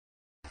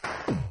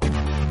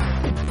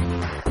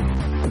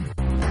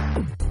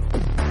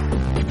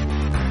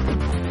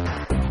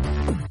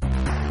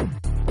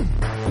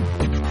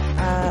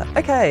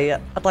Okay,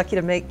 I'd like you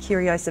to meet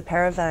Curiosa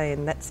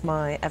Paravane. That's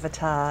my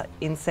avatar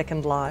in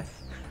Second Life.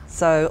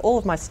 So all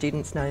of my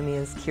students know me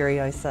as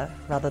Curiosa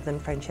rather than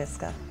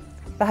Francesca.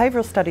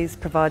 Behavioural Studies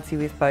provides you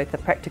with both a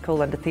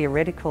practical and a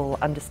theoretical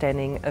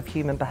understanding of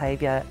human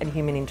behaviour and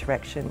human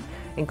interaction,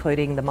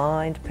 including the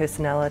mind,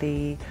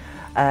 personality,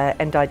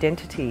 and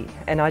identity.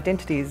 And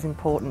identity is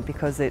important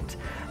because it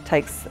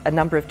takes a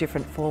number of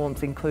different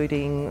forms,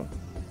 including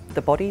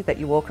the body that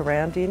you walk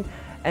around in,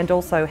 and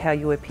also how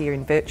you appear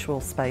in virtual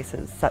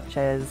spaces, such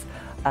as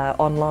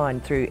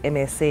online through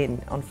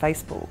MSN on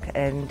Facebook,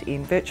 and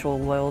in virtual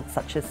worlds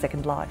such as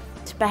Second Life.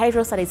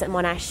 Behavioural Studies at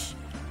Monash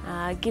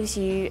gives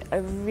you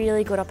a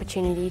really good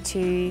opportunity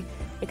to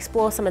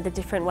explore some of the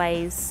different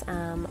ways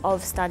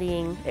of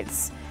studying. It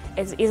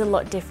is a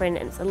lot different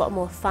and it's a lot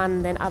more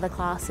fun than other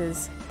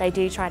classes. They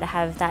do try to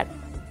have that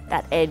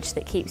edge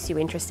that keeps you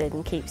interested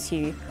and keeps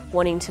you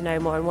wanting to know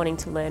more and wanting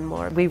to learn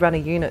more. We run a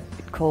unit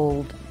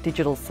called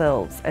Digital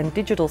Selves, and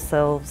Digital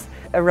Selves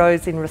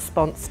arose in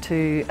response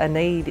to a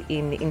need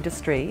in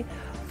industry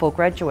for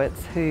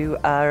graduates who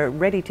are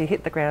ready to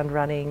hit the ground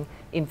running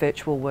in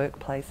virtual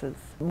workplaces.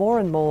 More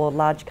and more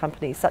large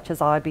companies such as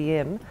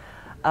IBM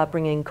are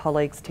bringing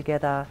colleagues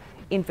together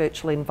in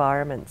virtual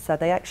environments. So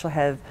they actually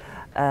have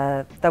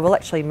they will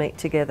actually meet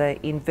together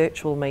in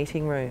virtual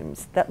meeting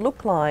rooms that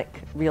look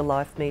like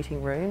real-life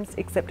meeting rooms,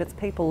 except it's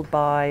peopled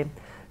by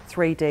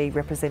 3D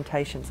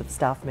representations of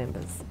staff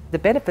members. The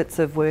benefits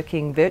of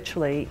working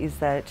virtually is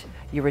that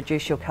you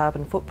reduce your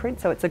carbon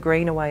footprint, so it's a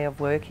greener way of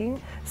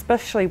working,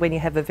 especially when you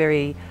have a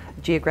very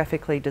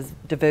geographically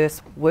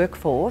diverse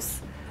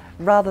workforce.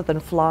 Rather than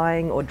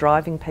flying or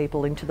driving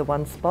people into the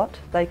one spot,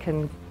 they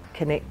can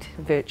connect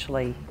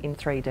virtually in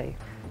 3D.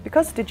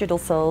 Because Digital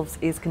Selves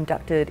is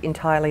conducted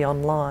entirely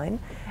online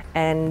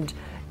and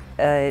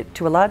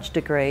to a large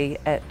degree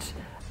at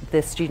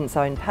the students'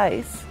 own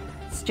pace,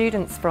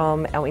 students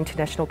from our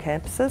international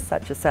campuses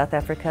such as South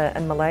Africa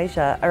and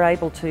Malaysia are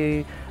able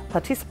to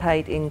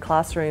participate in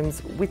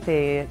classrooms with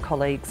their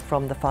colleagues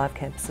from the 5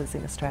 campuses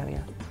in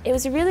Australia. It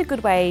was a really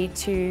good way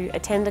to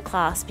attend a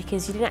class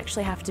because you didn't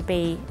actually have to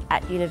be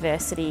at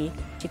university.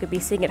 You could be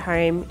sitting at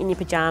home in your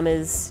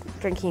pyjamas,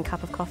 drinking a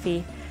cup of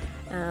coffee,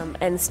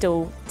 and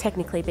still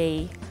technically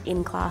be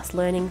in class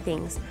learning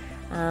things.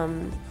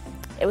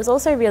 It was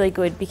also really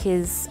good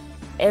because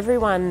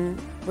everyone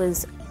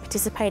was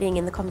participating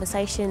in the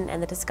conversation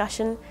and the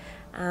discussion,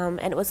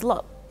 and it was a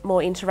lot more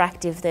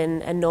interactive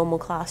than a normal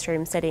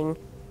classroom setting.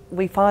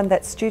 We find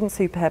that students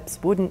who perhaps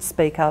wouldn't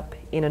speak up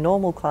in a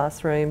normal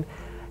classroom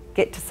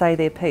get to say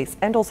their piece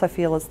and also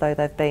feel as though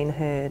they've been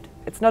heard.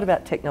 It's not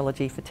about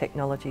technology for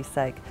technology's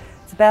sake.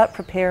 It's about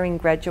preparing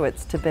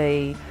graduates to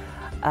be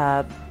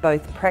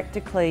both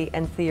practically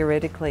and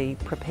theoretically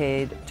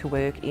prepared to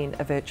work in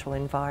a virtual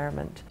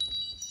environment.